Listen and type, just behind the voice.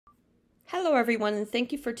Hello, everyone, and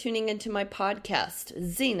thank you for tuning into my podcast,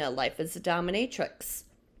 Xena, Life as a Dominatrix.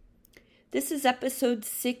 This is episode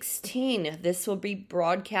 16. This will be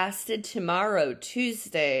broadcasted tomorrow,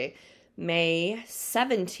 Tuesday, May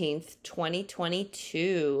 17th,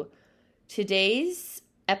 2022. Today's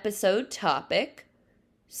episode topic,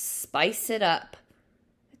 spice it up.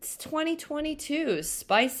 It's 2022.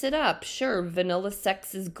 Spice it up. Sure, vanilla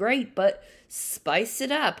sex is great, but spice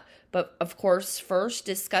it up. But of course, first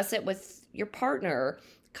discuss it with your partner.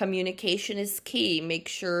 Communication is key. Make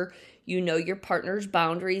sure you know your partner's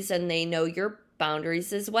boundaries and they know your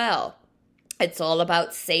boundaries as well. It's all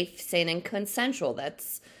about safe, sane, and consensual.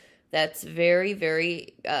 That's very,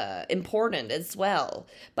 very important as well.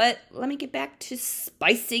 But let me get back to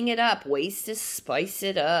spicing it up. Ways to spice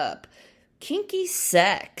it up. Kinky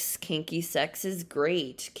sex. Kinky sex is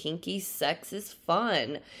great. Kinky sex is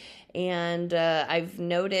fun. And I've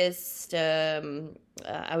noticed,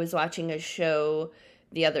 I was watching a show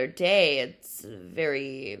the other day. It's a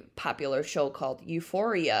very popular show called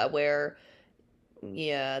Euphoria, where,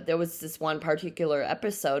 there was this one particular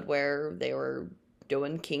episode where they were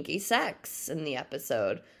doing kinky sex in the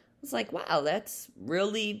episode. I was like, wow, that's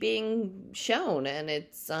really being shown. And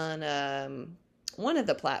it's on one of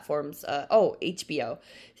the platforms, HBO.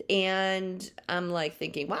 And I'm like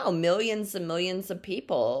thinking, wow, millions and millions of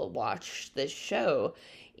people watch this show.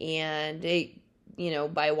 And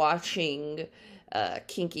by watching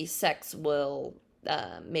kinky sex will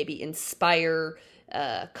maybe inspire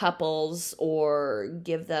couples or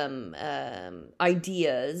give them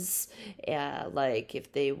ideas, like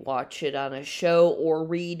if they watch it on a show or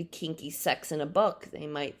read kinky sex in a book, they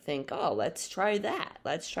might think, oh, let's try that.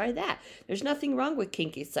 There's nothing wrong with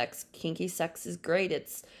kinky sex. Kinky sex is great.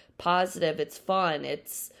 It's positive. It's fun.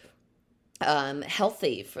 It's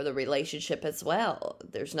healthy for the relationship as well.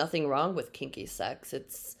 There's nothing wrong with kinky sex.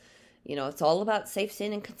 It's all about safe,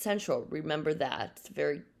 sane, and consensual. Remember that. It's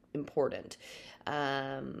very important.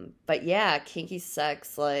 But yeah, kinky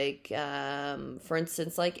sex, like, for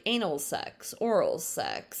instance, like anal sex, oral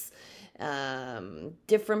sex,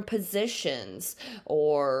 different positions,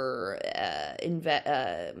 or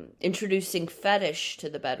introducing fetish to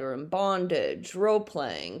the bedroom, bondage,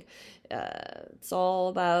 role-playing. It's all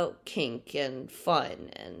about kink and fun,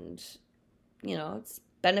 and, it's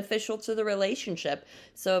beneficial to the relationship.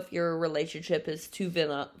 So if your relationship is too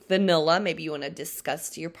vanilla, maybe you want to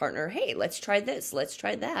discuss to your partner, hey, let's try this, let's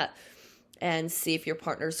try that, and see if your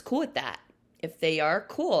partner's cool with that. If they are,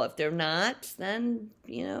 cool. If they're not, then,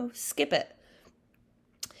 skip it.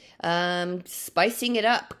 Spicing it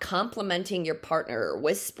up, complimenting your partner,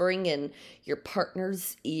 whispering in your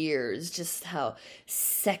partner's ears just how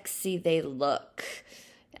sexy they look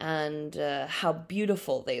and how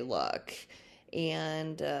beautiful they look,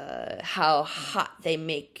 and how hot they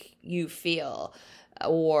make you feel,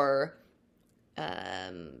 or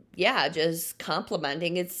just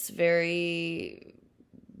complimenting. It's very,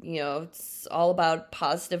 it's all about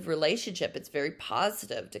positive relationship. It's very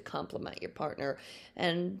positive to compliment your partner,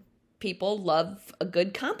 and people love a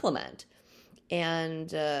good compliment. And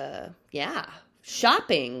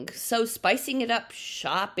shopping. So spicing it up,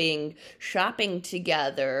 shopping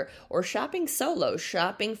together, or shopping solo,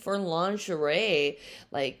 shopping for lingerie,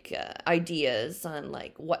 like ideas on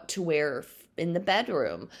like what to wear in the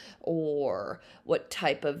bedroom, or what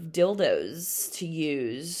type of dildos to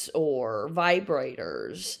use, or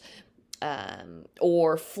vibrators,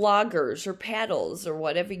 or floggers, or paddles, or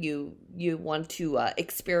whatever you want to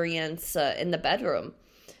experience in the bedroom.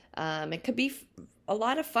 It could be a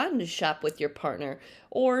lot of fun to shop with your partner,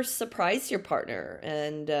 or surprise your partner.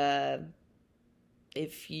 And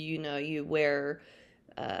if you wear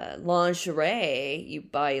lingerie, you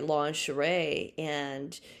buy lingerie,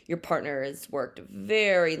 and your partner has worked a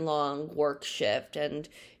very long work shift, and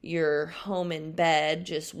you're home in bed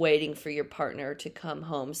just waiting for your partner to come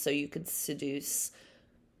home so you could seduce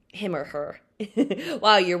him or her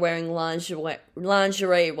while you're wearing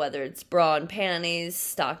lingerie, whether it's bra and panties,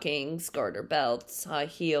 stockings, garter belts, high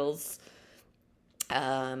heels.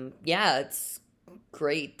 It's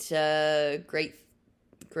great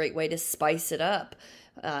way to spice it up,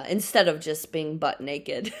 instead of just being butt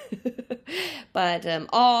naked. But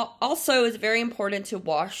also, it's very important to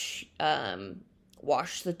wash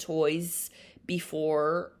the toys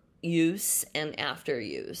before use and after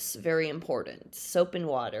use. Very important. Soap and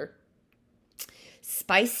water.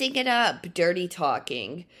 Spicing it up, dirty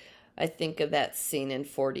talking. I think of that scene in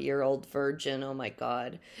 40-Year-Old Virgin, oh my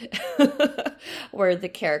God, where the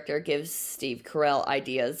character gives Steve Carell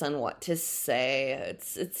ideas on what to say.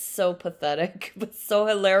 It's so pathetic, but so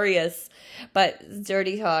hilarious. But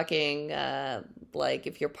dirty talking, like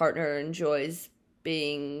if your partner enjoys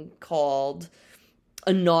being called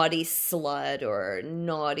a naughty slut or a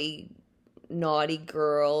naughty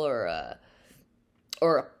girl or a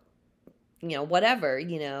whatever,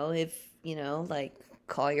 if like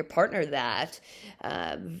call your partner that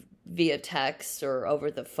via text or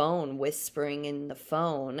over the phone, whispering in the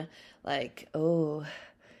phone like, oh,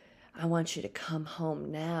 I want you to come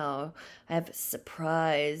home now, I have a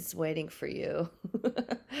surprise waiting for you.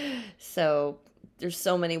 So there's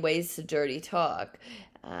so many ways to dirty talk.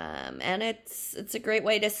 And it's a great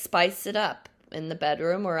way to spice it up in the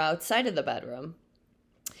bedroom or outside of the bedroom.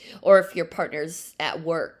 Or if your partner's at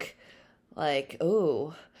work, like,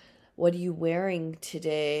 oh, what are you wearing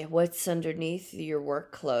today? What's underneath your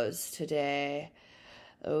work clothes today?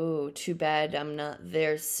 Oh, too bad I'm not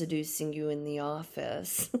there seducing you in the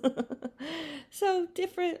office. So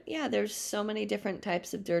there's so many different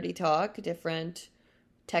types of dirty talk, different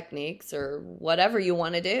techniques, or whatever you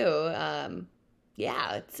want to do.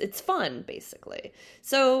 It's fun, basically.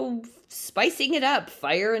 So spicing it up,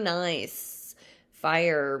 fire and ice.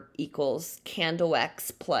 Fire equals candle wax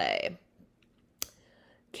play.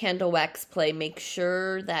 Candle wax play, make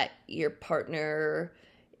sure that your partner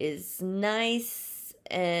is nice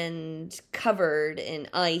and covered in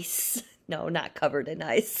ice. No, not covered in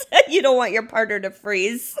ice. You don't want your partner to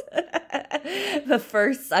freeze. But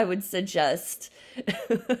first, I would suggest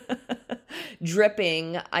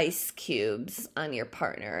dripping ice cubes on your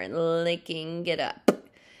partner and licking it up,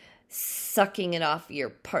 sucking it off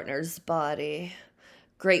your partner's body.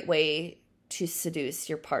 Great way to seduce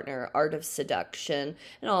your partner, art of seduction,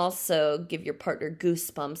 and also give your partner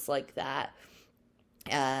goosebumps like that.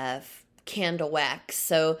 Candle wax.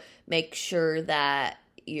 So make sure that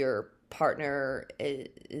your partner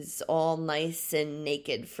is all nice and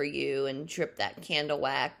naked for you and drip that candle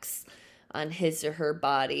wax on his or her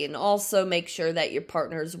body. And also make sure that your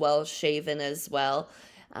partner is well shaven as well.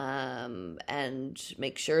 And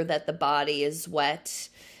make sure that the body is wet.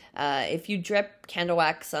 If you drip candle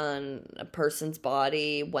wax on a person's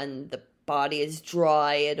body when the body is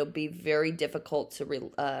dry, it'll be very difficult to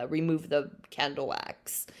remove the candle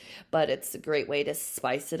wax. But it's a great way to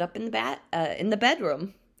spice it up in the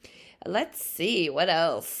bedroom. Let's see, what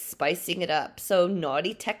else? Spicing it up. So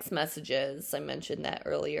naughty text messages. I mentioned that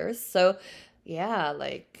earlier. So yeah,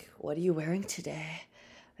 like, what are you wearing today?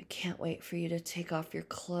 I can't wait for you to take off your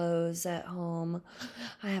clothes at home.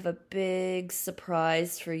 I have a big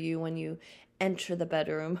surprise for you when you enter the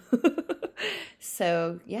bedroom.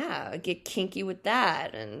 So yeah, get kinky with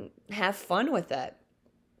that and have fun with it.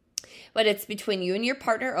 But it's between you and your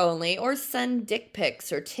partner only, or send dick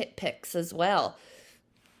pics or tit pics as well.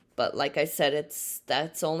 But like I said,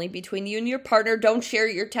 that's only between you and your partner. Don't share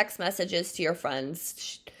your text messages to your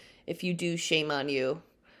friends. If you do, shame on you.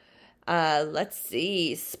 Let's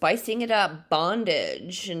see, spicing it up,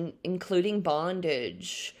 bondage, and including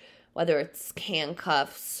bondage, whether it's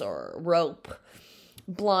handcuffs or rope,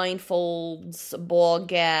 blindfolds, ball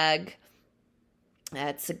gag.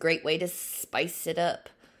 That's a great way to spice it up.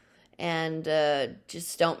 And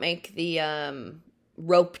just don't make the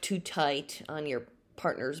rope too tight on your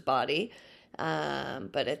partner's body.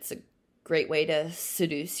 But it's a great way to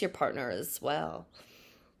seduce your partner as well.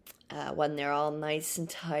 When they're all nice and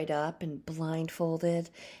tied up and blindfolded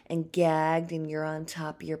and gagged and you're on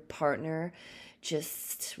top of your partner,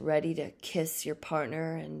 just ready to kiss your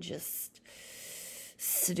partner and just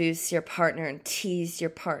seduce your partner and tease your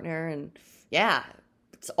partner. And yeah,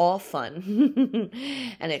 it's all fun.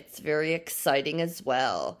 And it's very exciting as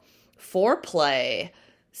well. Foreplay,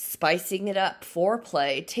 spicing it up,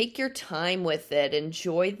 foreplay. Take your time with it.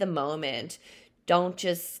 Enjoy the moment. Don't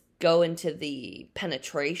just go into the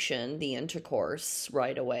penetration, the intercourse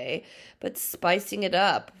right away, but spicing it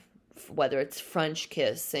up, whether it's French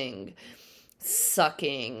kissing,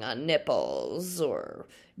 sucking on nipples or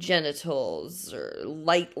genitals, or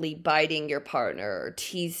lightly biting your partner, or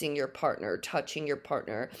teasing your partner, touching your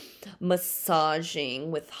partner,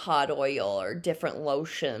 massaging with hot oil or different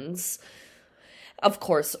lotions. Of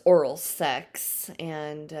course, oral sex,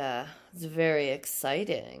 and it's very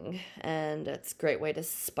exciting, and it's a great way to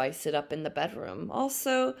spice it up in the bedroom.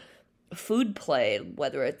 Also, food play,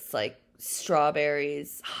 whether it's like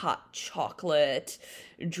strawberries, hot chocolate,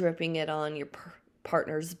 dripping it on your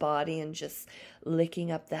partner's body and just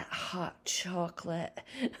licking up that hot chocolate.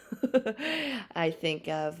 I think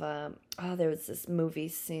of, there was this movie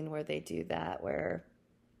scene where they do that, where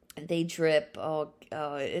They drip.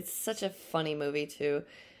 It's such a funny movie too.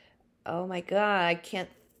 Oh my God, I can't.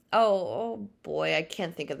 Oh boy, I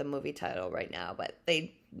can't think of the movie title right now. But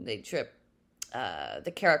they drip.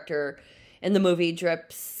 The character in the movie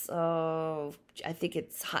drips. Oh, I think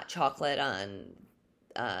it's hot chocolate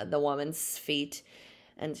on the woman's feet,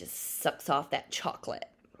 and just sucks off that chocolate.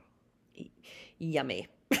 Yummy.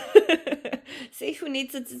 See, who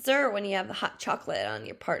needs a dessert when you have the hot chocolate on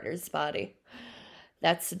your partner's body?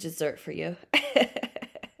 That's a dessert for you.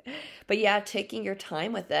 But yeah, taking your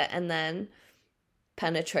time with it, and then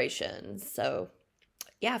penetration. So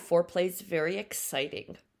yeah, foreplay is very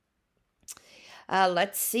exciting.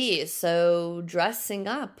 Let's see. So dressing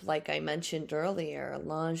up, like I mentioned earlier,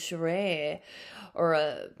 lingerie, or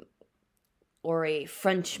a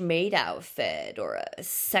French maid outfit, or a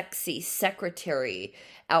sexy secretary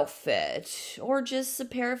outfit, or just a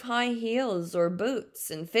pair of high heels or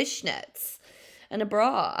boots and fishnets and a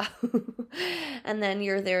bra. And then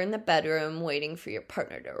you're there in the bedroom waiting for your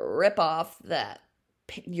partner to rip off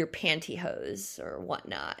your pantyhose or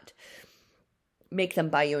whatnot. Make them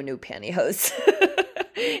buy you a new pantyhose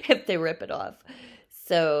if they rip it off.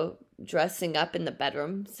 So dressing up in the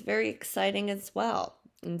bedroom is very exciting as well,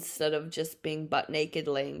 instead of just being butt naked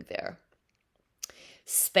laying there.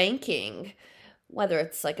 Spanking, whether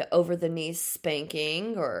it's like an over-the-knees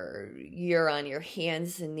spanking, or you're on your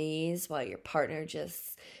hands and knees while your partner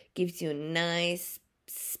just gives you a nice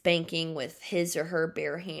spanking with his or her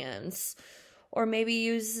bare hands, or maybe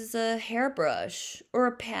uses a hairbrush or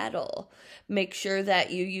a paddle. Make sure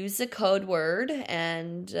that you use a code word,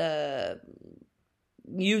 and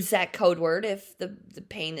use that code word if the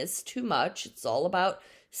pain is too much. It's all about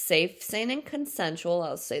safe, sane, and consensual.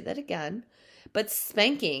 I'll say that again. But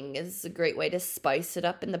spanking is a great way to spice it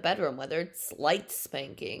up in the bedroom, whether it's light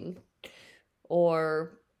spanking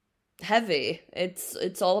or heavy.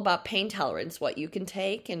 It's all about pain tolerance, what you can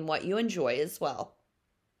take and what you enjoy as well.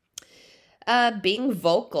 Being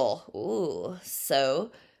vocal. Ooh,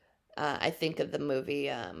 so I think of the movie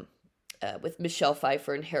with Michelle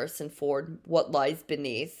Pfeiffer and Harrison Ford, What Lies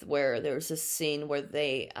Beneath, where there's a scene where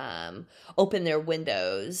they open their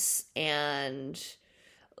windows and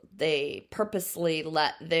they purposely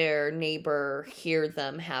let their neighbor hear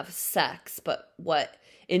them have sex. But what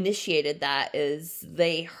initiated that is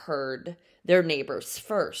they heard their neighbors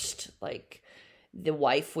first. Like, the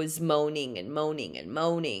wife was moaning and moaning and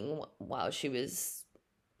moaning while she was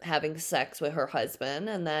having sex with her husband.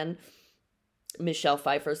 And then Michelle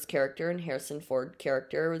Pfeiffer's character and Harrison Ford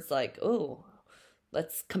character was like, oh,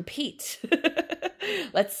 let's compete.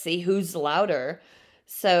 Let's see who's louder.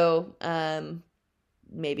 So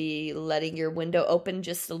maybe letting your window open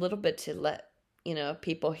just a little bit to let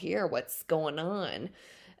people hear what's going on.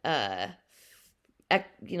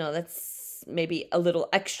 That's maybe a little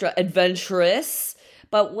extra adventurous,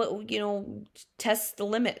 but test the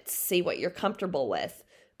limits, see what you're comfortable with.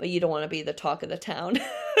 But you don't want to be the talk of the town.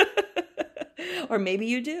 Or maybe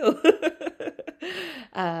you do.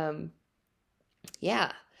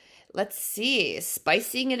 Yeah. Let's see.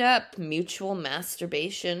 Spicing it up, mutual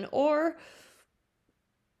masturbation, or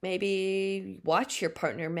maybe watch your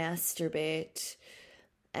partner masturbate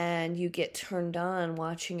and you get turned on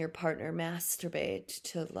watching your partner masturbate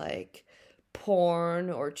to like porn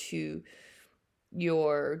or to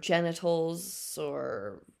your genitals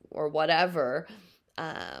or whatever.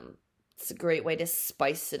 It's a great way to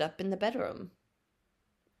spice it up in the bedroom.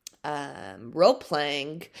 Role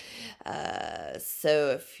playing.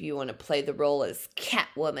 So if you want to play the role as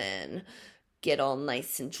Catwoman, get all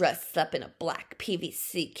nice and dressed up in a black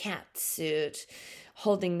PVC catsuit,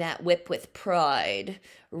 holding that whip with pride,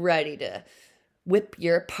 ready to whip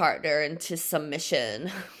your partner into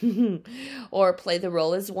submission. Or play the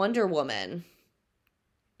role as Wonder Woman,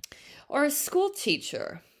 or a school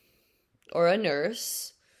teacher, or a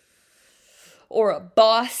nurse, or a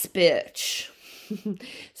boss bitch.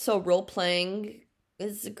 So role playing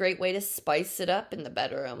is a great way to spice it up in the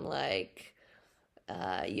bedroom. Like,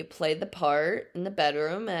 you play the part in the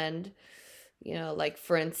bedroom, and like,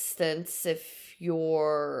 for instance, if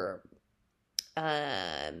you're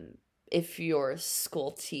a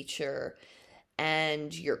school teacher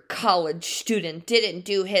and your college student didn't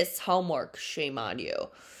do his homework, shame on you.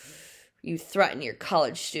 You threaten your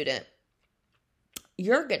college student,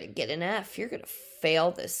 you're going to get an F. You're going to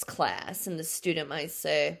fail this class. And the student might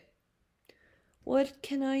say, what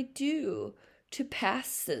can I do to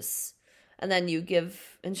pass this? And then you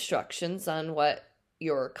give instructions on what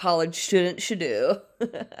your college student should do.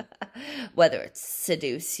 Whether it's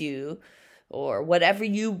seduce you or whatever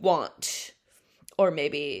you want. Or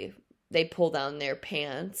maybe they pull down their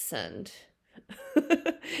pants and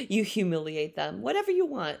You humiliate them, whatever you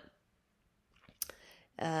want.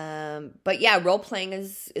 But yeah, role playing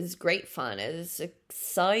is great fun. It's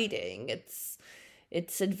exciting.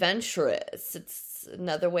 It's adventurous. It's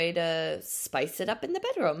another way to spice it up in the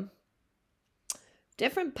bedroom.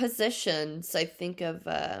 Different positions. I think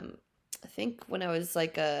when I was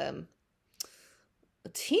like a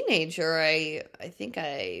teenager, I think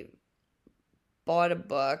I bought a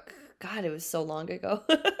book. God, it was so long ago.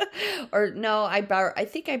 Or no, I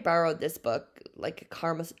think I borrowed this book, like a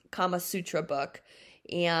Kama Sutra book,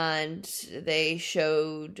 and they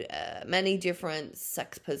showed many different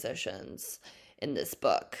sex positions in this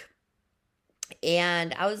book.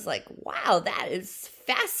 And I was like, wow, that is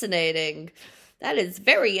fascinating. That is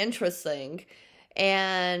very interesting.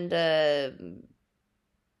 And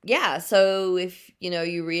yeah, so if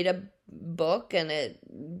you read a book and it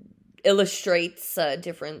illustrates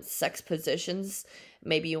different sex positions,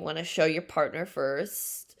 maybe you want to show your partner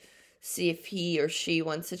first, see if he or she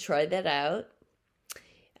wants to try that out.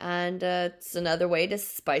 And it's another way to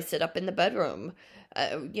spice it up in the bedroom.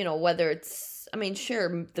 Whether it's,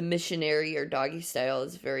 sure, the missionary or doggy style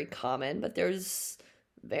is very common, but there's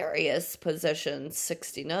various positions,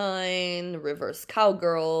 69, reverse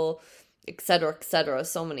cowgirl, etc., etc.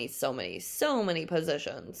 So many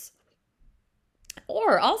positions.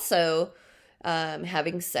 Or also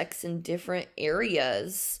having sex in different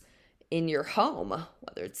areas in your home,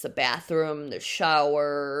 whether it's the bathroom, the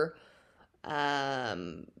shower,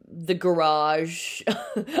 the garage,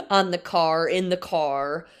 in the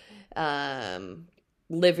car,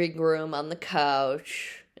 living room, on the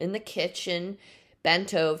couch, in the kitchen,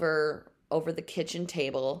 bent over the kitchen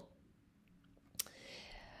table.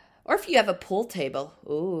 Or if you have a pool table,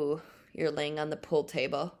 ooh, you're laying on the pool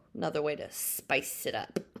table. Another way to spice it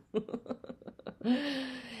up.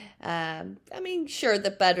 Sure,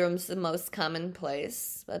 the bedroom's the most common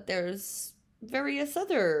place, but there's various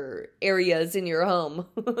other areas in your home.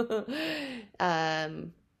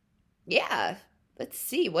 Yeah, let's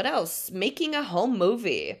see, what else? Making a home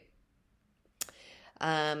movie.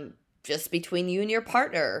 Just between you and your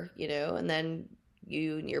partner, and then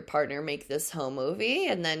you and your partner make this home movie,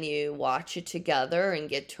 and then you watch it together and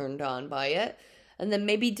get turned on by it, and then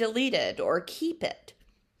maybe delete it or keep it.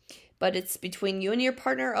 But it's between you and your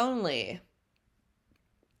partner only.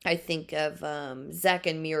 I think of Zach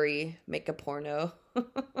and Miri Make a Porno.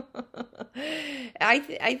 I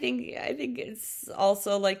think it's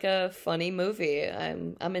also like a funny movie.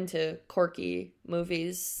 I'm into quirky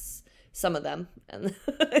movies, some of them, and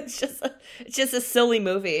it's just a silly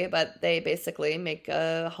movie, but they basically make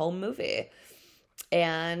a home movie,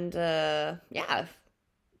 and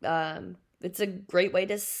it's a great way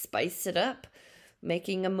to spice it up.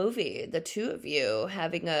 Making a movie, the two of you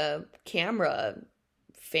having a camera,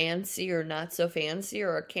 fancy or not so fancy,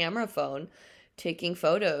 or a camera phone, taking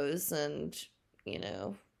photos, and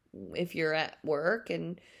if you're at work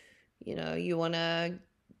and you want to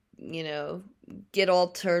get all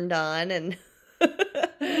turned on and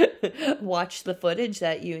watch the footage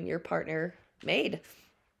that you and your partner made.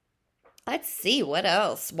 Let's see, what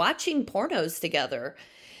else? Watching pornos together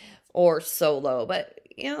or solo, but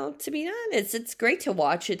to be honest, it's great to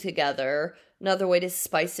watch it together. Another way to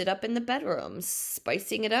spice it up in the bedroom,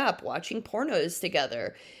 spicing it up, watching pornos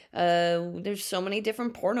together. There's so many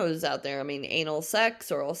different pornos out there. Anal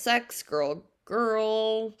sex, oral sex,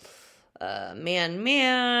 girl,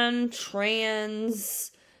 man,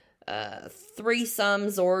 trans,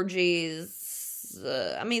 threesomes, orgies.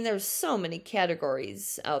 There's so many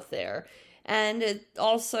categories out there. And it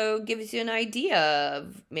also gives you an idea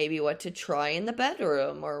of maybe what to try in the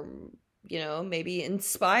bedroom, or, maybe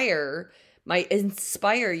might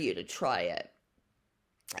inspire you to try it.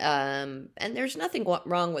 And there's nothing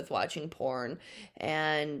wrong with watching porn.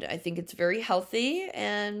 And I think it's very healthy.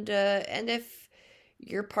 And if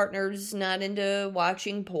your partner's not into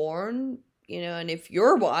watching porn, and if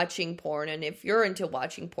you're watching porn and if you're into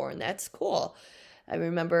watching porn, that's cool. I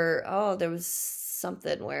remember, there was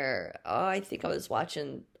something where, I think I was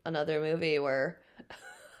watching another movie where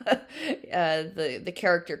the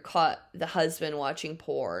character caught the husband watching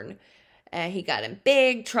porn, and he got in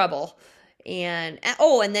big trouble. And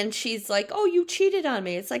then she's like, "Oh, you cheated on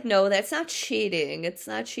me." It's like, no, that's not cheating. It's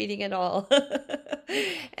not cheating at all.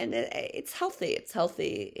 And it's healthy. It's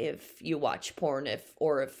healthy if you watch porn, if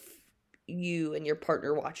you and your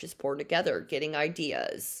partner watches porn together, getting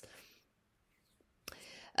ideas.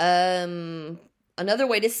 Another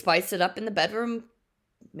way to spice it up in the bedroom,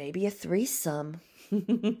 maybe a threesome.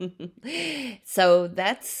 So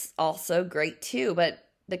that's also great too. But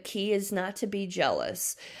The key is not to be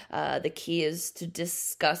jealous. The key is to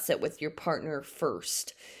discuss it with your partner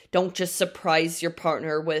first. Don't just surprise your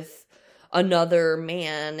partner with another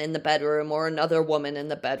man in the bedroom or another woman in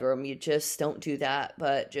the bedroom. You just don't do that,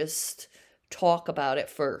 but just talk about it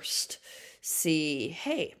first. See,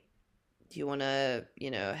 hey, do you want to,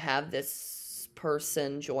 have this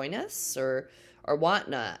person join us or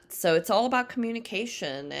whatnot? So it's all about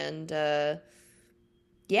communication, and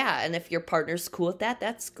and if your partner's cool with that,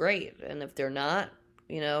 that's great. And if they're not,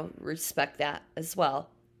 respect that as well.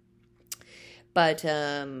 But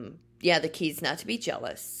the key is not to be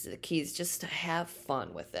jealous. The key is just to have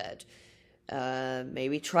fun with it.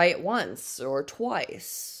 Maybe try it once or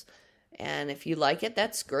twice. And if you like it,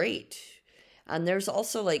 that's great. And there's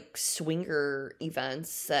also like swinger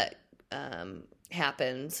events that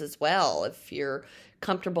happens as well. If you're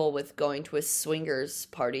comfortable with going to a swingers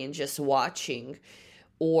party and just watching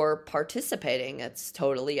or participating, it's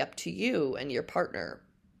totally up to you and your partner.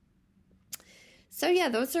 So yeah,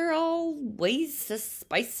 those are all ways to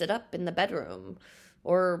spice it up in the bedroom.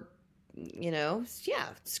 Or,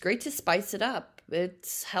 it's great to spice it up.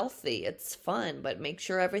 It's healthy, it's fun, but make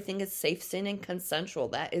sure everything is safe, sane, and consensual.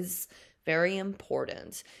 That is very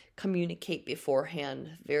important. Communicate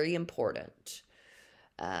beforehand, very important.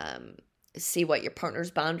 See what your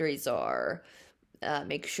partner's boundaries are.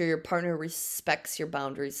 Make sure your partner respects your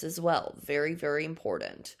boundaries as well. Very, very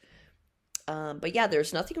important. But yeah,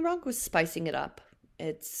 there's nothing wrong with spicing it up.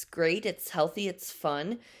 It's great. It's healthy. It's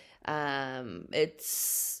fun.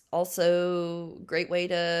 It's also a great way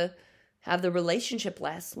to have the relationship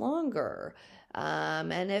last longer.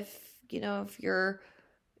 And if you're,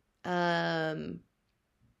 I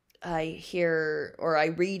hear or I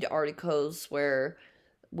read articles where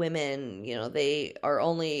women, they are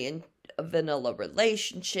only in a vanilla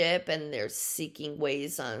relationship and they're seeking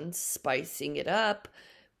ways on spicing it up.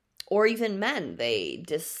 Or even men, they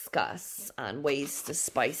discuss on ways to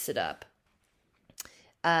spice it up.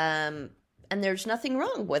 And there's nothing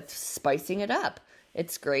wrong with spicing it up.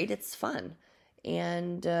 It's great. It's fun.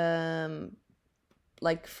 And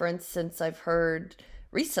like, for instance, I've heard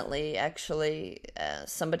recently, actually,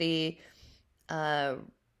 somebody sent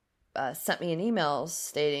me an email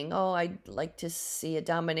stating, I'd like to see a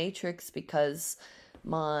dominatrix because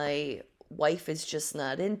my wife is just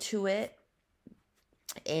not into it.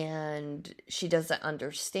 And she doesn't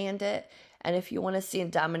understand it. And if you want to see a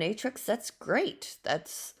dominatrix, that's great.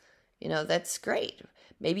 That's great.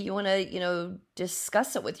 Maybe you want to,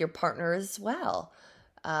 discuss it with your partner as well.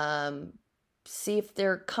 See if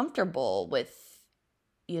they're comfortable with,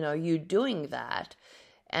 you doing that.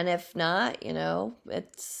 And if not,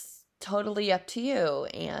 it's totally up to you.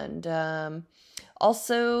 And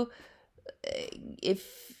also,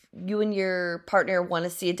 if you and your partner want to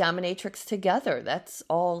see a dominatrix together, that's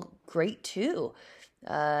all great too.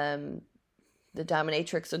 The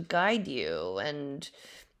dominatrix will guide you and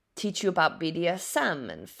teach you about BDSM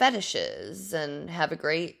and fetishes and have a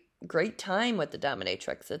great time with the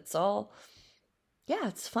dominatrix. It's all,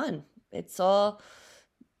 it's fun. It's all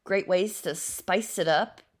great ways to spice it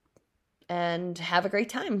up and have a great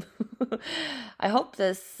time. I hope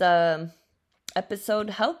this episode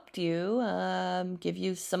helped you, give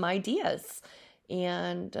you some ideas.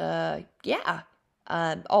 And by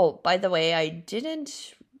the way, I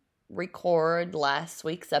didn't record last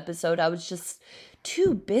week's episode. I was just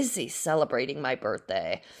too busy celebrating my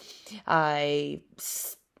birthday. I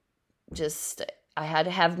had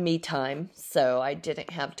to have me time, so I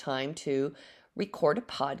didn't have time to record a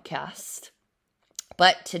podcast.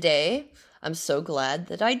 But today, I'm so glad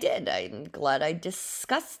that I did. I'm glad I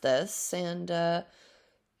discussed this. And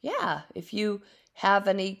if you have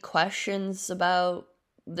any questions about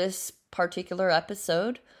this particular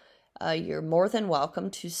episode, you're more than welcome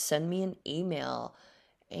to send me an email.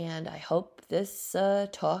 And I hope this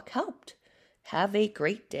talk helped. Have a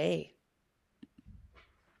great day.